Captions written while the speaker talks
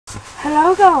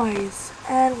Hello guys,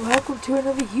 and welcome to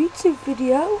another YouTube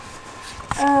video.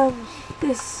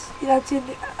 That's in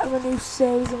a new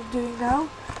series I'm doing now.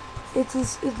 It's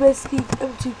basically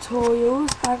tutorials,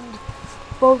 and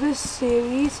well, this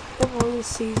series, this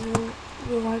season,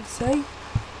 we might say,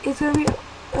 it's going to be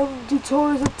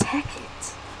tutorials of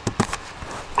tekkit.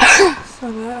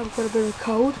 Sorry, I've got a bit of a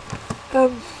cold. I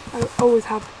always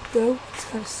have though. It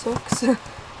kind of sucks. I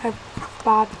have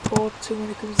bad fortune when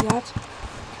it comes to that.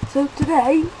 So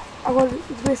today,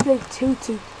 it's basically two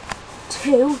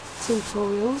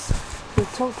tutorials. The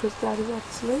tongue twister that is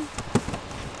actually.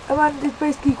 And it's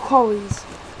basically quarries.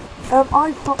 At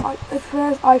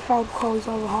first I found quarries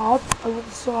rather hard. I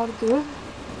wasn't sure how to do them.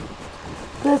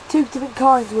 There's two different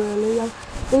kinds really. I'm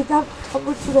not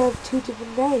sure they have two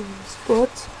different names,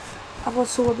 but I'm not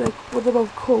sure what they're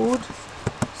both called.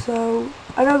 So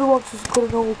I know the one's just called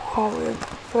a normal quarry,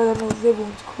 but I don't know what the other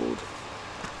one's called.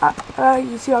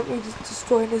 You see I'm just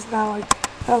destroying this now. I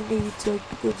don't need to,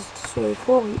 you'll just destroy it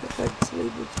for me eventually.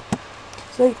 But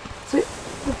so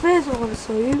the first one I'm going to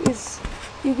show you is,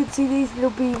 you can see these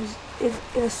little beams in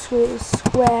a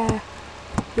square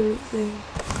little thing.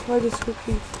 I'll just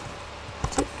quickly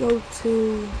go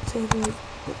to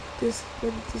this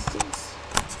distance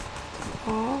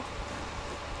far.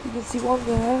 You can see one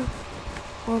there,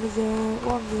 one there,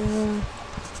 one there,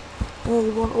 and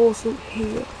there's one also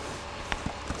here.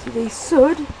 So they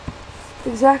should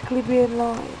exactly be in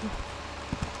line.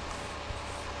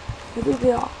 I think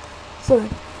they are. So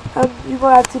you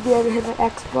might have to be able to hit an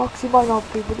Xbox. You might not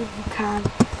be, but if you can,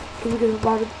 if you do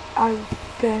about it, I'm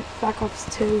playing Black Ops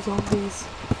 2 zombies.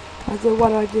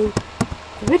 What I do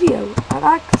a video, and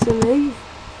actually,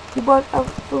 you might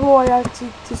before I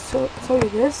actually just show you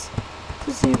this,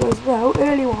 just so you guys know,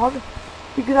 early on,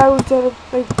 because I was trying to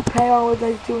play on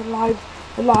with doing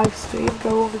a live stream,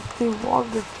 go on to do one,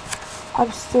 but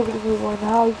I'm still going to move on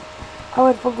now. I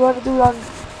went from going to do it on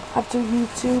after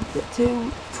YouTube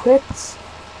to Twitch.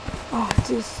 Oh, it's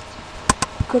just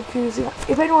confusing.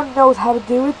 If anyone knows how to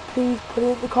do it, please put it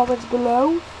in the comments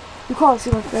below. You can't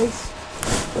see my face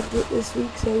this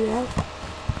week, so yeah.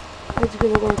 It's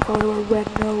because I've got a red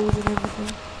nose and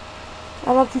everything.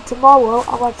 And actually tomorrow,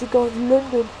 I'm actually going to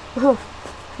London for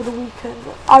the weekend.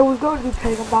 I was going to be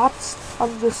playing a match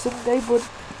on the Sunday, but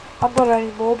I'm not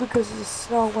anymore because of the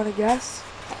snow, I'm gonna guess.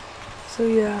 So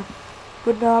yeah,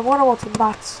 but no, I wanna watch a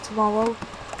match tomorrow.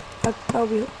 That'll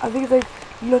be, I think it's like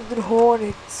London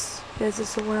Hornets. Yes, it's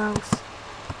someone else.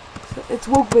 So it's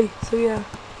rugby. So yeah,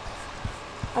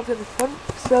 that's gonna be fun.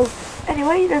 So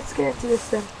anyway, let's get into this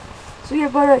then. So yeah,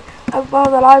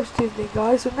 about the live stream thing,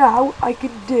 guys. So now I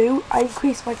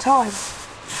increase my time.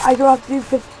 I don't have to do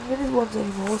 15-minute ones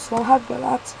anymore, so I'm happy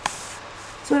about that.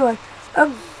 So anyway,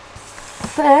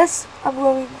 first,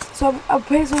 I'll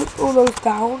place all those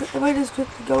down. If I just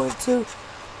quickly go into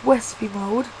recipe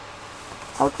mode,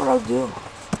 what I'll do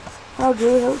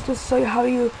is I'll just show you how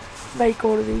you make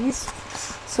all of these.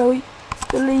 So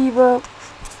the lever,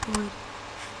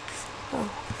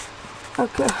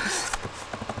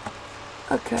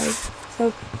 okay.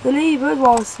 So the lever is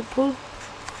rather simple.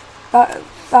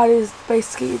 That is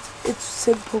basically it's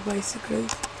simple basically.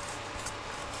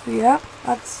 So yeah,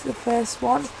 that's the first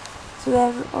one. So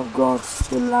then I've got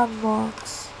the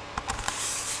landmarks.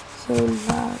 So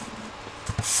land.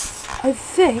 I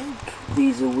think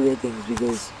these are weird things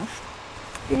because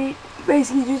you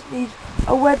basically just need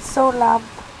a redstone lamp,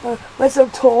 redstone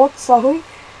torch, sorry,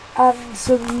 and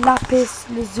some lapis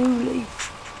lazuli.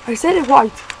 I said it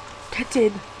right. Get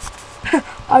in.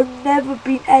 I've never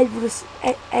been able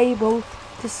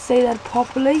to say that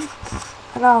properly,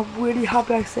 and I'm really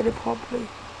happy I said it properly.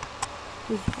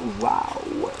 Wow,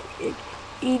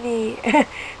 ini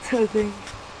sort of thing.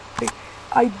 Like,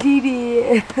 I did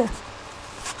it.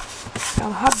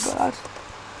 I'm happy about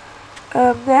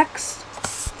that. Next,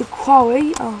 the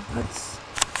quarry. Oh,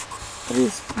 that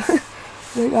is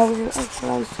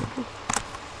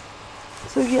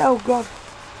So yeah, oh god.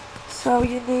 So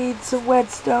you need some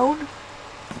redstone,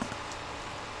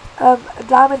 a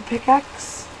diamond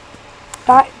pickaxe,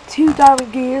 2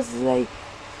 diamond gears.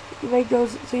 You make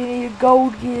those, so you need a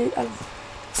gold gear and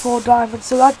 4 diamonds.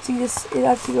 So it's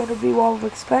actually going to be more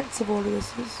expensive. All of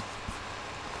this is,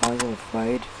 I'm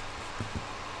afraid.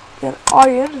 Then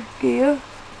iron gear.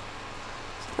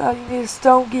 So you need a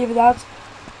stone gear for that.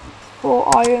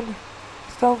 4 iron.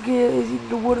 Stone gear is in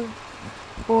the wooden.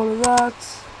 All of that.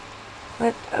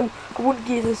 Then a wooden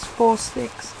gear is 4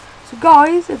 sticks. So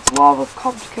guys, it's rather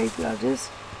complicated. That is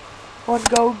 1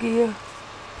 gold gear.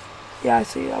 Yeah, I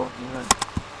see that one.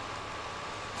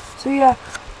 So yeah,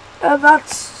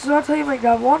 that's how you make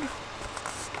that one.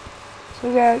 So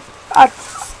yeah,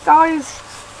 guys,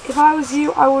 if I was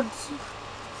you, I would.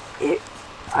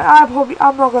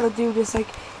 I'm not gonna do this like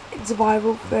in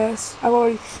survival first.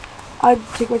 I'd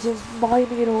take my chance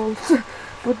mining it all,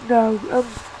 but no.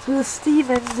 So the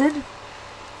steam engine.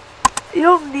 You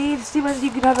don't need steam engine.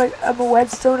 You can have like a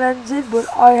redstone engine, but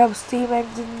I have steam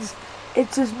engines.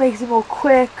 It just makes it more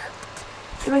quick.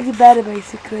 It makes it better,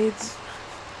 basically.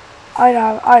 I'd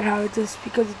have it just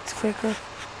because it's quicker.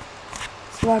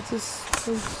 So that's just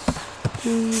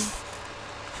steam.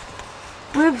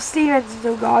 With steam engines,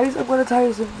 though, guys, I'm gonna tell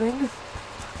you something.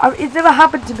 It's never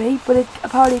happened to me, but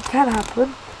apparently it can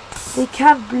happen. They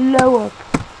can blow up.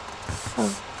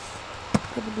 Oh,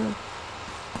 I don't know.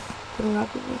 Don't know what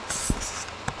happened there.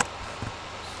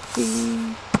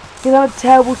 See, because I'm a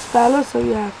terrible speller, so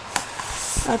yeah,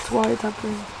 that's why it's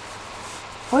happening.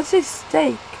 What's this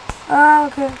steak? Ah,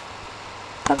 okay,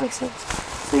 that makes sense.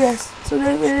 So yes, so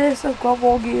then with this I've got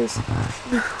more gears. So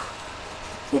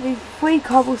you need 3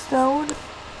 cobblestone.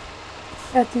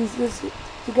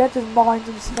 To get this mine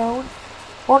some stone.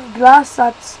 1 glass,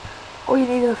 that's all you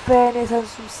need, a furnace and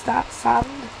some sand.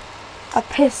 A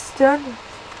piston.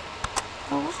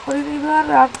 Oh, what do you need for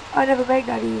that? I never make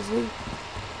that easily.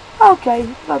 Okay,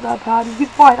 not that bad. You can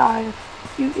find iron.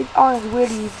 Iron is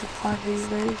really easy to find these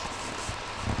days.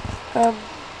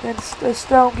 Then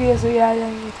stone gear, so yeah,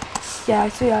 yeah,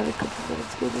 so yeah, a couple of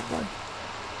minutes good, didn't I?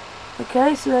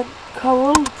 Okay, so then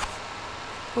coal.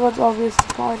 Well, that's obvious to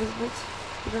find, isn't it?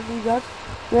 You don't need that.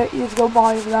 You need to go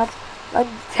mine for that. And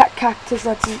cactus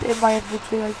that's in my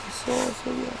inventory, like you saw,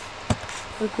 so yeah.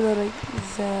 Look at that, like,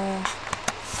 is there.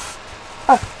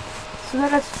 So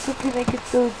then let's quickly make it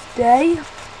third day.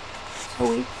 So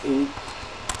we eat.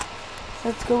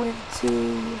 Let's go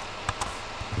into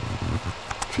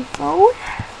cheat mode.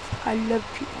 I love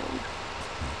cheat mode.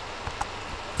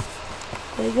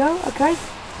 There you go, okay.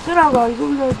 So now guys, what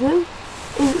we're going to do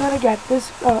is we're going to get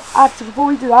this, actually before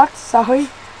we do that, sorry,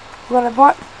 we're going to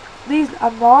put these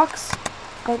marks,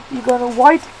 and you're going to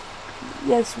right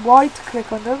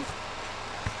click on them,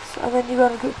 so, and then you're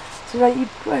going to, so that you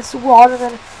press 1, and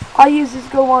then I use this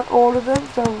to go on all of them,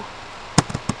 so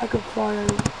I can fly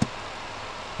over.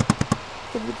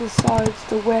 If it decides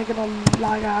to we're going to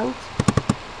lag out.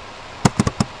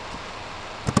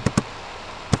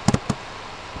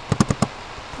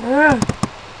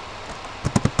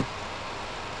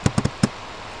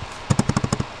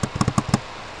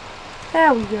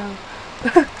 There we go.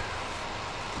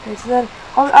 Okay, so then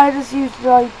I just used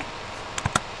like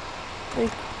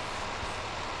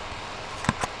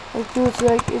do it so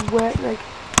like it work, like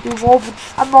do more, but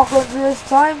I'm not going to do this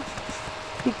time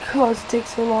because it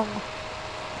takes so long.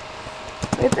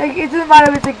 It doesn't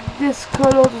matter if it's like this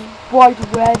colour or just bright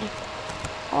red.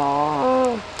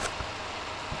 Oh,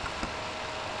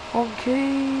 on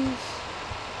keys.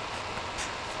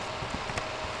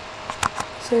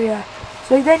 So yeah.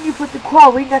 So then you put the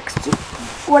quarry next to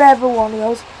whatever one of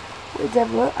those,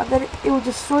 whatever, and then it will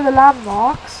destroy the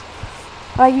landmarks.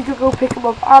 Like you can go pick them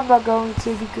up. I'm not going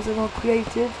to because I'm not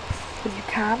creative, but you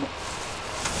can.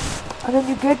 And then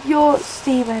you get your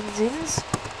steam engines.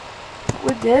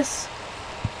 With this,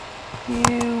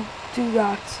 you do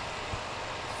that.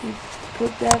 You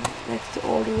put them next to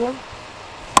all of them.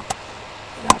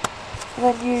 Like that. And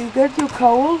then you get your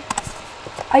coal.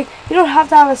 You don't have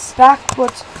to have a stack,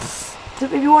 but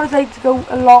if you want to go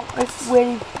along,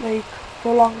 really,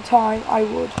 for a long time, I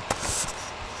would.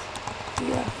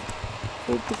 Yeah.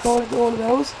 So you go into all of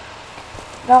those.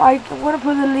 Now I'm going to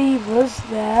put the levers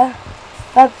there.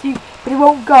 But it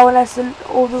won't go unless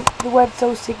all the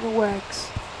redstone signal works.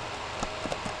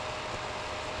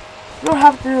 You don't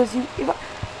have to do this.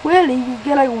 Really, you can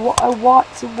get like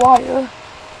some wire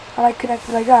and I connect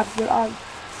it like that,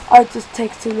 but it just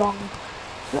takes too long.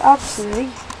 So actually,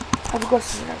 I forgot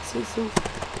something actually. So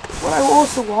what I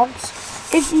also want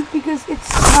is because it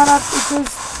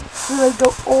does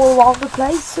go all around the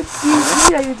place. So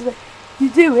you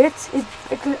do it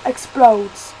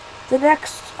explodes. The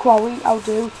next quarry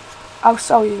I'll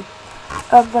show you.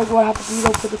 Like what happens when you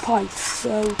go for the pipe.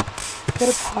 So get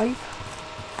a pipe.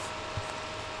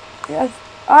 Yeah,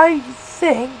 I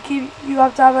think you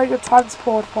have to have like a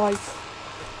transport pipe.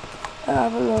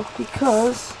 Have a look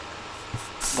because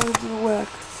it doesn't work.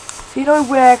 So you know it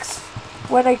works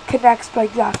when it connects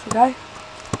like that, okay?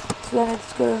 So then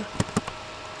it's gonna.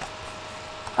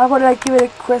 I'm gonna like give it a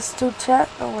crystal check.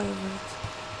 Oh wait a minute.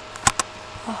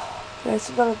 Oh, yeah,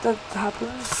 so none of that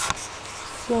happens.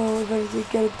 So we're going to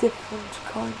get a different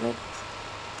kind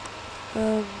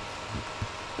of.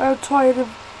 I'll try it if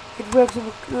it works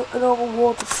with a normal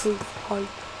waterproof pipe.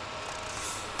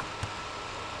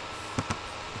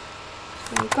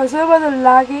 So, guys, know about the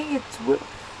lagging?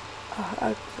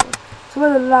 So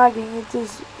with the lagging, it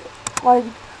is like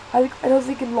I don't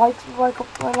think it likes my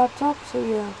laptop. So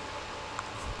yeah,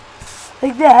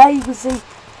 like there you can see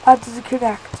that doesn't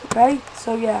connect. Okay,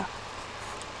 so yeah,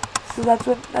 so that's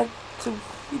when so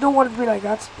you don't want it to be like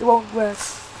that. It won't work.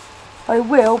 It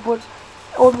will, but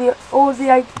all the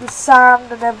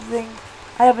sand and everything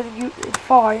it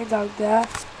finds out there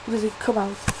doesn't come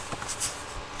out.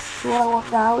 So what I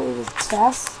want now is a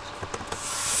test.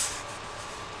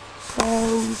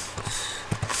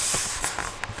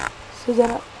 So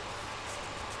then I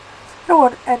don't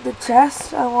want ender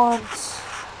chest, I want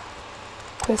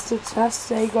crystal chest.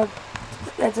 There you go,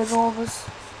 that's enormous.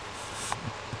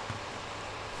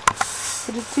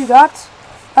 So just do that.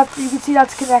 You can see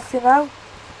that's connected now.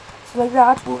 So like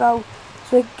that, well now,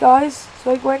 so like guys,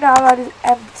 so like right now that is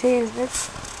empty, isn't it?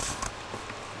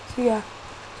 So yeah.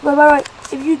 So by the way,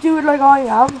 if you do it like I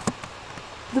am,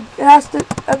 it has to,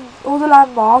 all the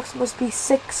landmarks must be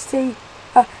 60,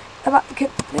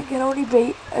 they can only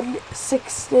be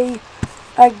 60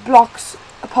 like blocks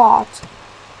apart,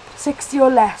 60 or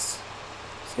less.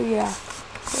 So yeah,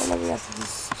 so let me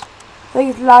just, I think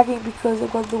it's lagging because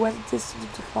I've got the went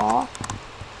distance too far.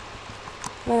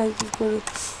 Then I just go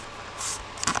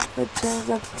to turn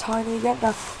that to tiny again.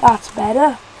 Now that's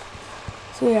better.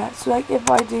 So yeah, so like if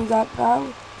I do that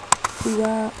now, do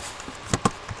that,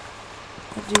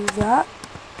 and do that.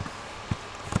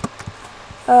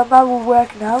 That will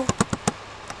work now.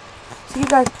 So you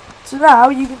guys, so now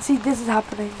you can see this is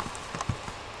happening.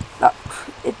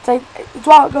 It's going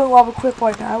rather quick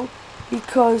right now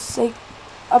because like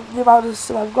of the amount of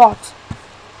stuff I've got.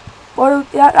 Well,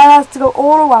 that has to go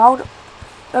all around,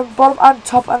 bottom and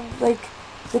top and like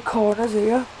the corners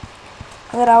here,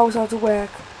 and then I also have to work.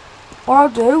 What I'll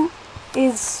do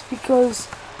is, because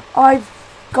I've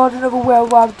got another way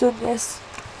where I've done this,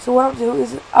 so what I'll do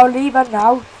is I'll leave it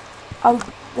now. I'll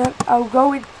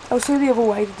show you the other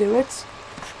way to do it,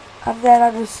 and then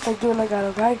I'll just like do it like that.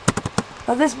 Okay.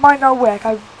 Now this might not work.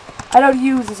 I don't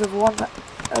use this other one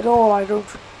at all. I don't.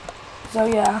 So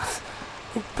yeah,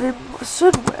 but it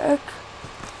should work.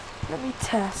 Let me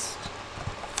test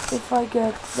if I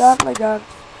get that like that.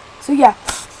 So yeah,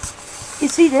 you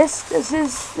see this? This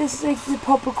is like the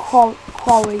proper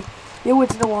quarry, the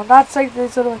original one. That's like the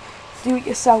sort of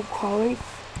do-it-yourself quarry.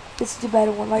 This is the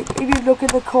better one. Like if you look in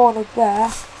the corner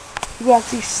there, you can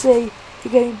actually see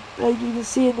you're getting, like you can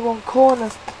see in the one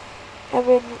corner, and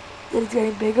then it's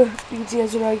getting bigger. You can see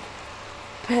as you like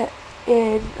put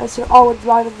in a sort of orange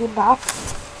line on the map.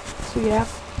 So yeah.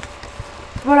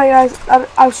 But guys,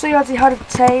 I'll show you actually how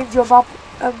to change your map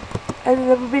in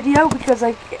another video, because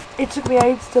like it took me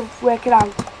ages to work it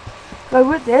out. But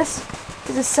with this,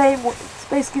 it's the same. It's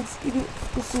basically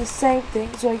it's the same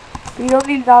thing. So like, you don't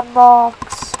need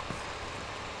landmarks.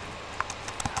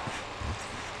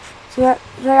 So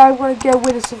I'm gonna get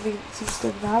rid of some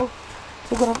stuff now.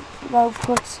 So I'm gonna now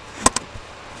put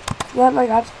that like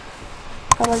that,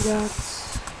 and like that,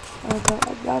 and that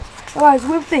like that. Alright, so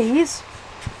with these,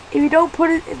 if you don't put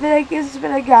it, if there is a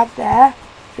bit of gap there,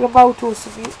 like a motor or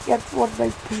something, you get one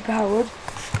like pre-powered,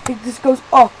 it just goes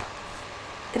up.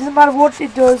 It doesn't matter what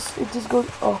it does, it just goes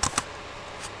up.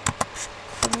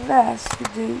 Unless you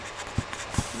do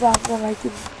that, then I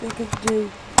can do.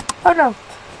 Oh no.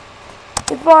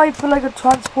 If I put like a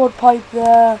transport pipe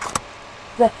there,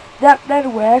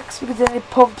 that works, because then it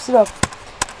pumps it up.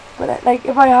 But like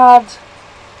if I had,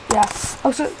 yeah,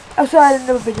 I'll show that in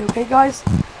another video, okay guys?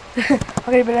 I'm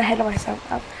getting a bit ahead of myself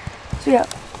now. So yeah,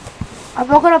 I'm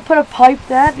not gonna put a pipe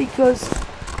there because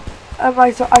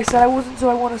I said I wasn't, so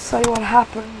I want to show you what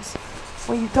happens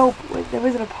when there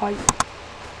isn't a pipe.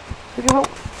 So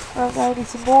I need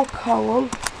some more coal.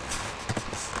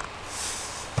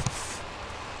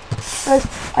 Guys,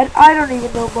 I don't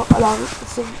even know a lot of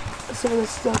some of the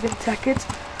stuff in tekkit.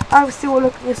 I'm still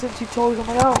looking at some tutorials on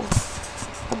my own,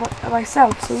 and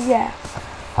myself. So yeah,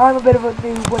 I'm a bit of a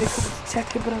noob when it comes to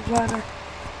tekkit, but I'm trying to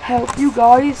help you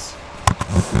guys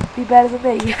be better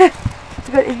than me.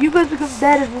 Because if you guys become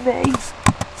better than me,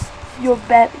 you're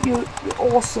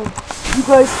awesome. You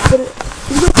guys,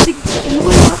 if you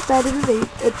guys are better than me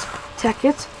at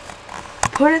tekkit,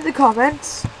 put it in the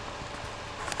comments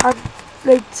and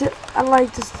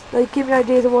just give me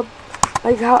ideas of what,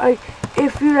 like how, like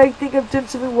if you like think I've done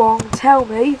something wrong, tell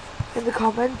me in the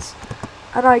comments,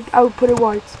 and I'll put it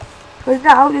right. But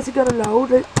now this is gonna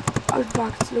load. I was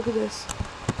back to look at this.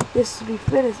 This will be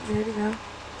finished nearly now.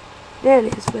 Nearly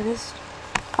is finished.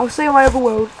 I'll show you my other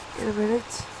world in a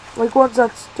minute. Like once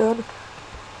that's done,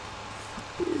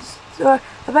 so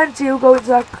eventually you'll go into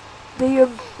like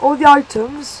all the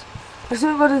items are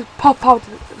soon going to pop out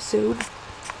soon.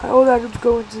 And all that would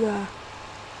go into there.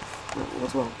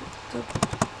 What's wrong?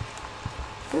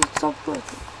 Stop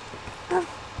working. Yeah.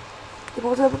 You know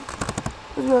what's happened?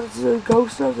 I just wanted to do a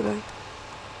ghost now today.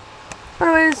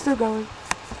 Anyway, it's still going.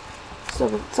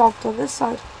 Still stopped on this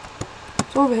side.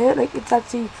 So over here, like it's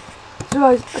actually. So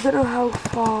guys, I don't know how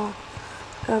far.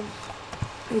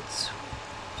 It's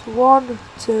 1,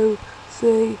 2,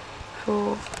 3,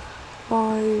 4,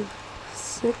 5,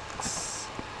 6,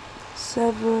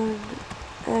 7,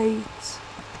 8,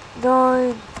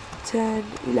 9, 10,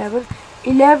 11.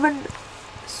 11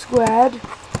 squared,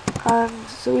 and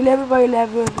so 11 by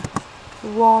 11.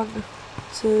 1,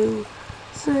 2,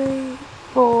 3,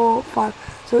 4, 5.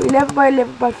 So 11 by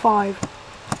 11 by 5.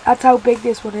 That's how big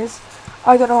this one is.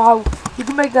 I don't know how. You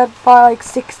can make that by like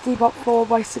 64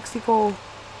 by 64.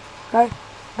 Okay?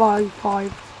 By 5.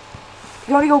 You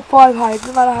can only go 5 high. It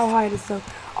doesn't matter how high it is though.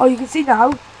 Oh, you can see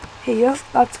now. Here.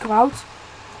 That's come out.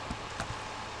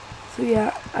 So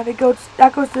yeah. And it goes.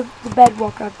 That goes to the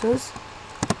bedrock, that does.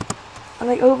 And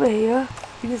like over here.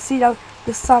 You can see now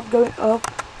the sand going up.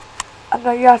 And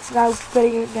now that's now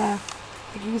filling in there.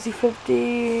 Like you can see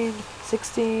 15,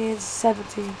 16,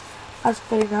 17. That's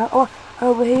filling now. Oh, and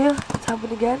over here, it's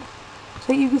happening again.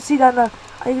 So you can see that now,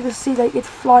 and you can just see like it's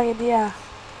flying in the air.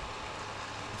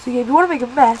 So yeah, if you want to make a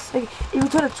mess, like if you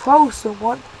try to troll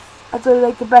someone, that's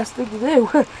like the best thing to do.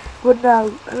 But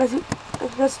no,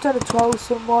 unless try to troll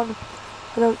someone,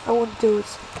 I wouldn't do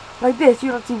it. Like this,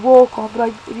 you don't see walk on, but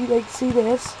like if you like see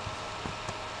this,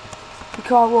 you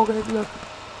can't walk on it. Look,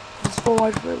 just fall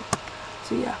right through.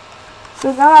 So yeah.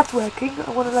 So now that's working.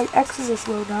 I'm gonna like exit this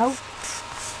row now.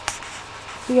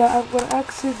 So yeah, I'm gonna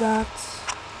exit that.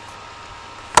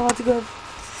 I'm actually gonna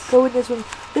go in this one.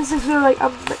 This is gonna like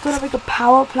I'm gonna make a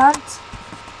power plant.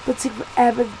 That's take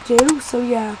forever to do. So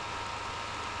yeah.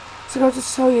 So I'll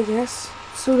just show you this.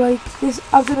 So like this,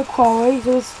 I've done a quarry.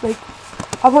 So it's like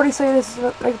I've already shown you this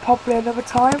like properly another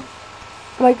time.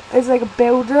 But like it's like a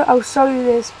builder. I'll show you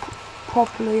this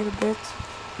properly in a bit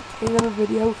in another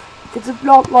video. It's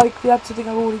not like the actual thing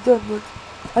I've already done, but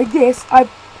like this, I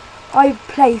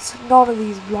placed none of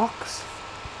these blocks.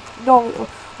 None.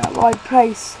 I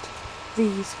placed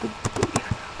these, but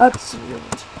that's.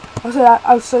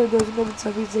 I'll show you those another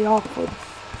time because they are fun.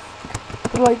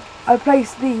 But like I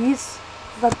placed these.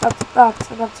 And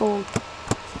that's all.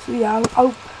 So yeah,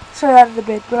 I'll show you that in a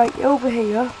bit. But like over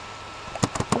here,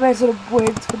 I made sort of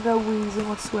bridge for no reason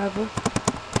whatsoever.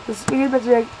 That's going to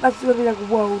be like a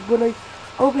road, but like.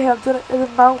 Over here, there's a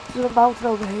mountain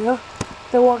over here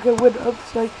that I won't get rid of.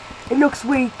 So like, it looks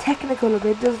really technical a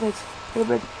bit, doesn't it? A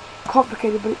bit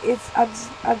complicated, but it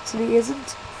actually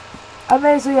isn't. And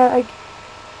then so yeah, like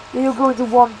you'll go into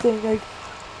one thing,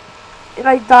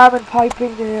 like diamond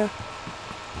piping there.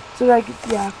 So like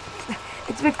yeah,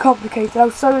 it's a bit complicated.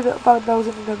 I'll show you about those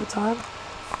in another time.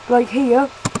 But like here,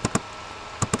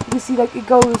 you can see like it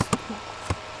goes.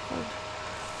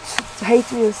 I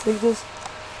hate me this thing just.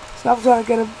 So I'm trying to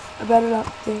get a better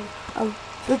thing.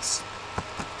 Let's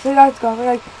see that's going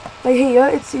like here.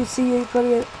 It's you see you put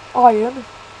it iron.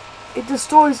 It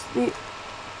destroys the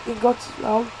ingots as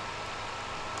well.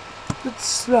 It's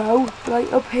slow.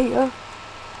 Like up here,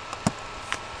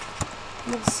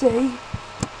 you can see.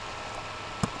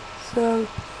 So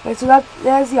that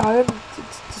there's the iron.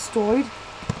 It's destroyed.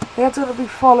 And that's gonna be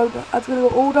followed. That's gonna go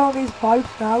all down these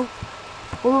pipes now,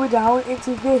 all the way down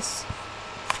into this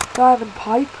diamond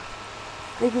pipe.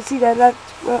 You can see that that's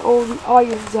where all the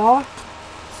irons are.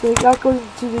 So that goes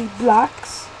into the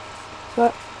blacks.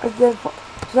 So and then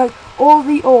like all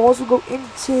the ores will go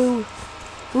into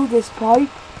through this pipe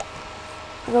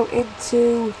and go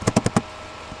into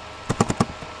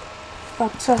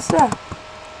that chest there.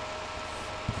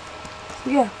 So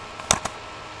yeah.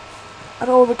 And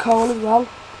all the coal as well.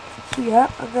 So yeah,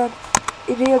 and then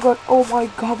in here I've got all my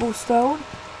cobblestone.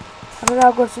 And then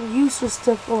I've got some useless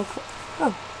stuff.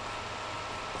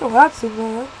 Oh, that's in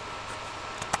there.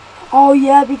 Oh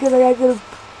yeah, because I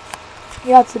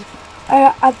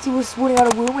actually was running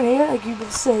out of room in here, like you can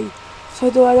see. So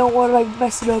I don't want to like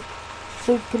mess it up.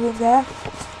 So put it in there.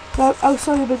 So I'll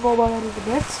show you a bit more about that in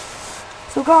a bit.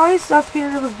 So guys, that's been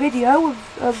another video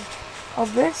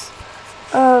of this.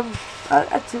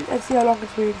 Let's see how long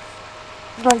it's been.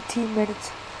 19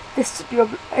 minutes. This should be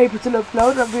able to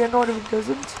upload. I'll be annoyed if it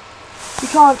doesn't. You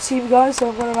can't see me guys, so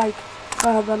I'm gonna like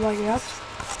have that like that.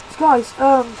 So guys,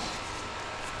 I'm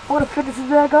gonna finish it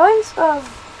there guys.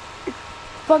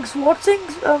 Thanks for watching.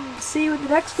 See you in the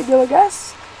next video I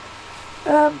guess.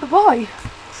 Bye bye.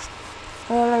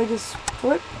 Let me just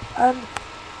do it and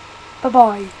bye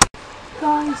bye.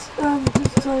 Guys,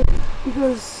 just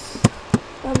because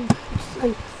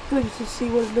going to see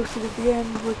what it looks like at the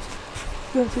end, but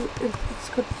it's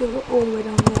got to go all the way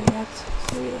down there yet.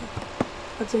 So yeah,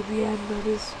 that's at the end. That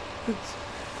is.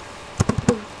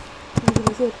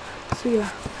 So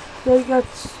yeah, like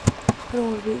that's. I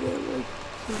don't want to be there. Like,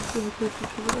 so I'm gonna go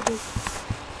through what I did.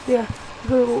 Yeah, you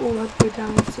gotta go all that way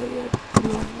down. So yeah, it's a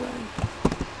long way.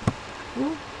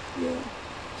 Well, yeah.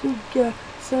 So yeah,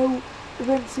 so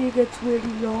eventually it gets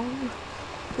really long.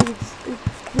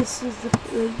 This is the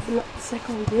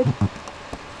second we did.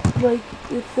 Like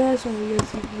the first one we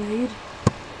actually made.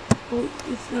 Well,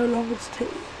 it's no longer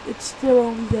it's still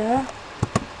only there.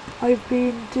 I've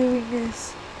been doing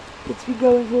this. It's been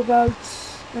going for about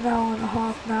an hour and a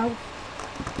half now,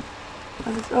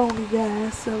 and it's only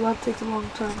there. So that takes a long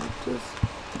time.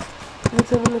 Let's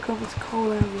have a look how much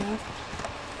coal I have left.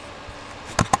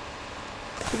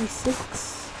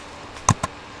 26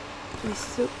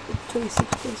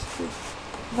 basically.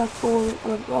 That's all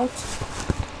I've got.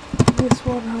 This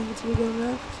one, how much have we got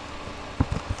left?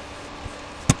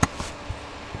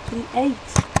 28.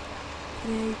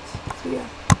 So yeah,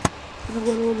 and I've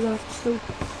got all left. So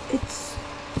it's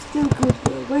still good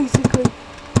though. Basically,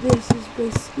 this is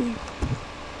basically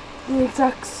the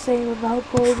exact same amount,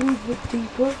 probably, but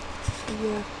deeper. So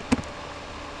yeah.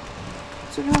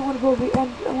 So now I want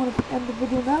to end the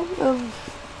video now.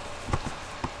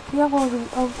 Yeah, I won't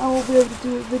be able to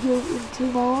do a video in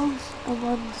tomorrow.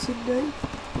 On Sunday.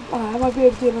 I might be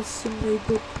able to do it on Sunday,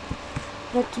 but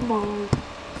not tomorrow.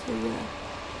 So yeah.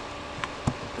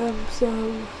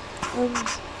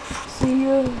 See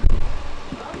you in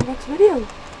the next video.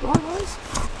 Bye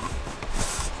guys.